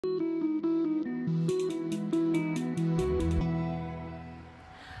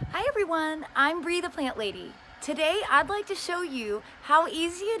Hi everyone, I'm Bree the Plant Lady. Today I'd like to show you how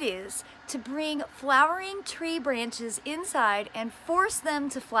easy it is to bring flowering tree branches inside and force them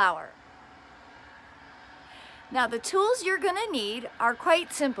to flower. Now the tools you're going to need are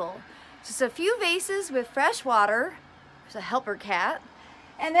quite simple. Just a few vases with fresh water, there's a helper cat,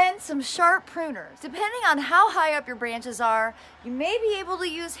 and then some sharp pruners. Depending on how high up your branches are, you may be able to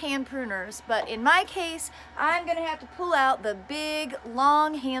use hand pruners, but in my case, I'm gonna have to pull out the big,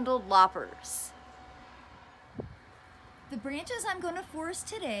 long-handled loppers. The branches I'm going to force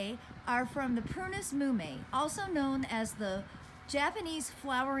today are from the Prunus mume, also known as the Japanese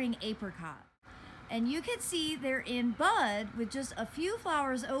flowering apricot. And you can see they're in bud with just a few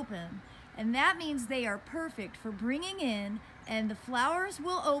flowers open, and that means they are perfect for bringing in, and the flowers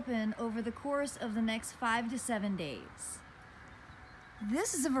will open over the course of the next 5 to 7 days.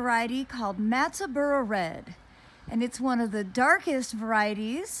 This is a variety called Matsubura Red, and it's one of the darkest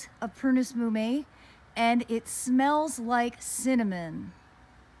varieties of Prunus mume, and it smells like cinnamon.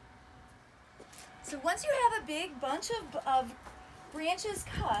 So once you have a big bunch of branches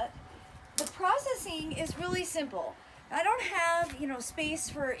cut, the processing is really simple. I don't have, space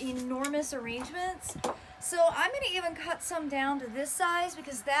for enormous arrangements, so I'm going to even cut some down to this size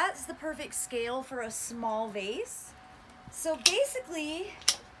because that's the perfect scale for a small vase. So basically,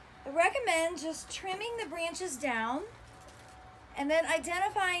 I recommend just trimming the branches down and then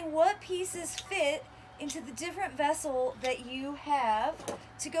identifying what pieces fit into the different vessel that you have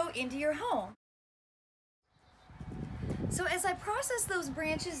to go into your home. So as I processed those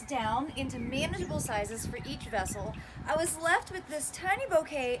branches down into manageable sizes for each vessel, I was left with this tiny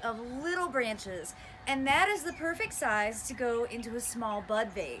bouquet of little branches, and that is the perfect size to go into a small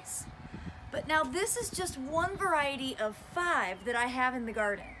bud vase. But now this is just one variety of 5 that I have in the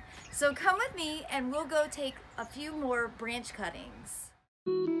garden. So come with me and we'll go take a few more branch cuttings.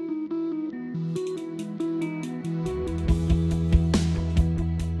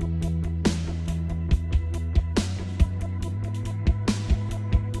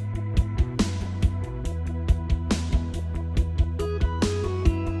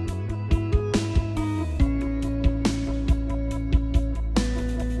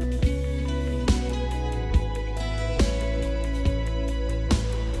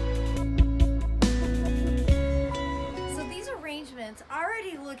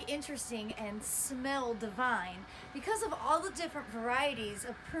 Already look interesting and smell divine because of all the different varieties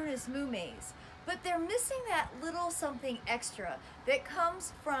of Prunus mumes, but they're missing that little something extra that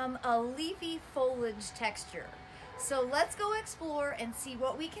comes from a leafy foliage texture. So let's go explore and see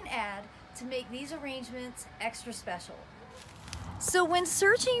what we can add to make these arrangements extra special. So when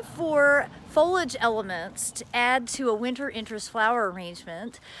searching for foliage elements to add to a winter interest flower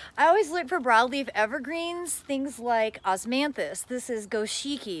arrangement, I always look for broadleaf evergreens, things like osmanthus. This is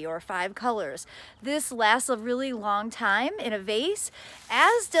goshiki, or 5 colors. This lasts a really long time in a vase,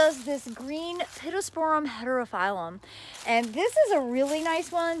 as does this green Pittosporum heterophyllum. And this is a really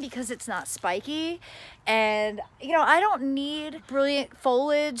nice one because it's not spiky. And I don't need brilliant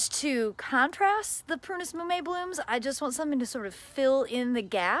foliage to contrast the Prunus mume blooms. I just want something to sort of fill in the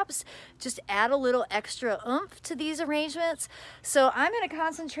gaps, just add a little extra oomph to these arrangements. So I'm going to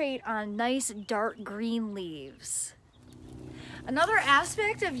concentrate on nice dark green leaves. Another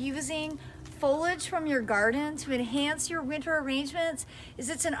aspect of using foliage from your garden to enhance your winter arrangements is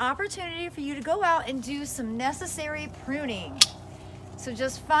it's an opportunity for you to go out and do some necessary pruning. So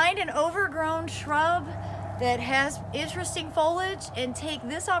just find an overgrown shrub that has interesting foliage and take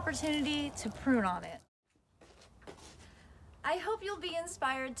this opportunity to prune on it. I hope you'll be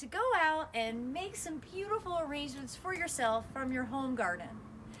inspired to go out and make some beautiful arrangements for yourself from your home garden.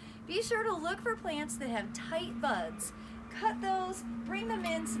 Be sure to look for plants that have tight buds. Cut those, bring them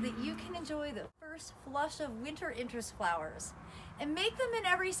in so that you can enjoy the first flush of winter interest flowers. And make them in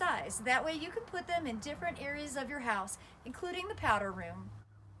every size. That way you can put them in different areas of your house, including the powder room.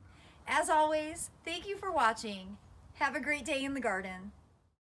 As always, thank you for watching. Have a great day in the garden.